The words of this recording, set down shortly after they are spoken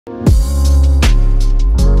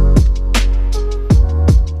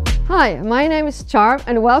Hi, my name is Charm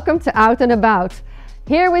and welcome to Out and About.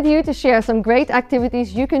 Here with you to share some great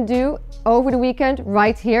activities you can do over the weekend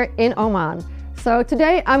right here in Oman. So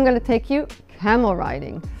today I'm going to take you camel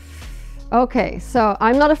riding. Okay, so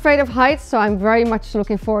I'm not afraid of heights, so I'm very much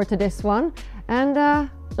looking forward to this one. And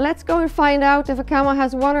let's go and find out if a camel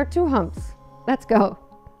has one or two humps. Let's go.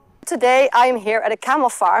 Today I am here at a camel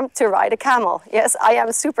farm to ride a camel. Yes, I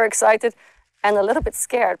am super excited and a little bit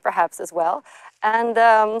scared perhaps as well. And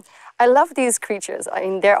I love these creatures. I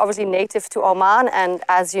mean, they're obviously native to Oman, and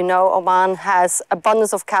as you know, Oman has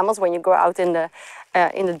abundance of camels. When you go out in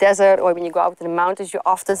the desert or when you go out in the mountains, you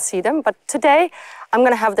often see them. But today I'm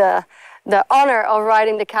going to have the honor of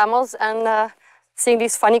riding the camels and seeing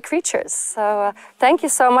these funny creatures. So thank you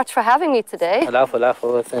so much for having me today. Hello,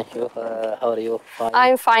 thank you. How are you? Fine.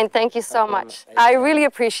 I'm fine, thank you so much. I really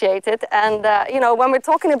appreciate it. And you know, when we're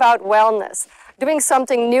talking about wellness, doing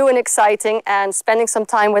something new and exciting and spending some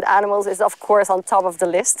time with animals is of course on top of the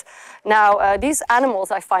list. Now, these animals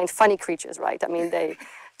I find funny creatures, right? I mean,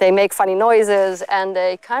 they make funny noises and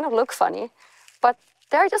they kind of look funny, but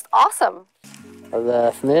they're just awesome.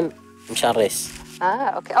 الاثنين مشان race.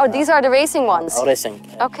 Ah, okay. Oh, these are the racing ones. Racing.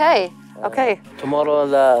 Okay, okay. Tomorrow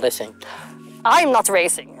the racing. I'm not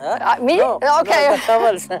racing. Me? No, okay. No, the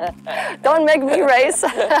camels. Don't make me race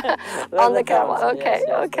on the camel. Okay,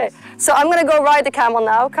 yes, okay. So I'm going to go ride the camel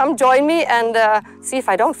now. Come join me and see if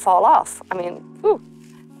I don't fall off. I mean, ooh,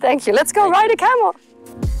 thank you. Let's go ride a camel.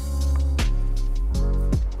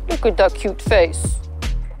 Look at that cute face.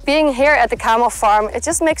 Being here at the camel farm, it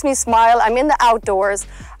just makes me smile. I'm in the outdoors.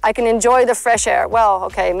 I can enjoy the fresh air. Well,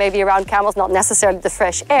 okay, maybe around camels, not necessarily the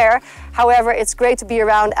fresh air. However, it's great to be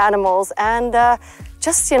around animals and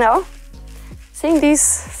just, you know, seeing these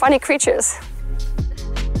funny creatures.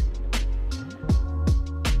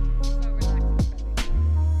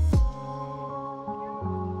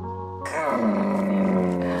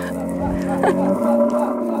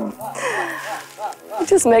 It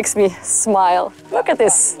just makes me smile. Look at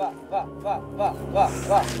this.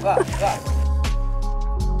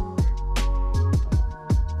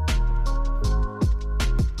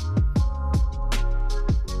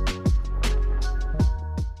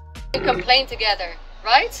 We complain together,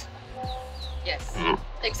 right? Yes,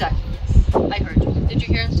 exactly, yes. I heard you. Did you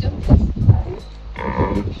hear him too?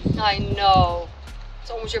 I know. It's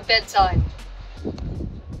almost your bedtime.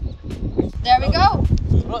 There we go.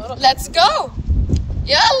 Let's go.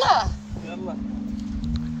 Yalla!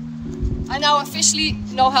 I now officially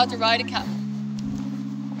know how to ride a camel.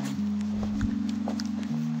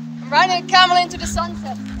 I'm riding a camel into the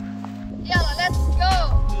sunset. Yalla, let's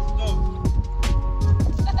go!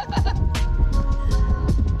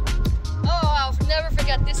 I'll never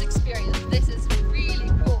forget this experience. This is really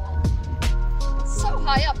cool. It's so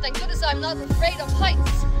high up. Thank goodness I'm not afraid of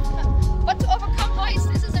heights. But to overcome heights,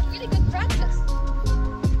 this is a really good practice.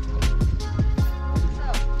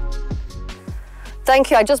 Thank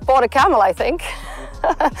you. I just bought a camel, I think.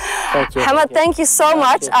 Thank you. Hamad, thank you so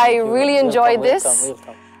much. I really enjoyed this.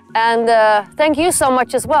 Welcome. And thank you so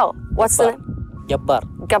much as well. What's the name? Jabbar.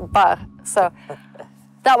 Gabbar. So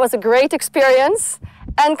that was a great experience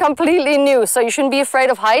and completely new. So you shouldn't be afraid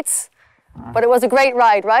of heights. But it was a great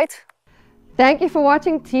ride, right? Thank you for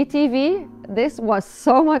watching TTV. This was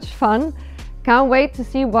so much fun. Can't wait to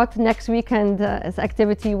see what next weekend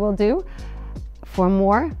activity we'll do. For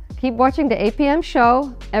more, keep watching the 8 p.m.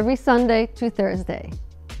 show every Sunday to Thursday.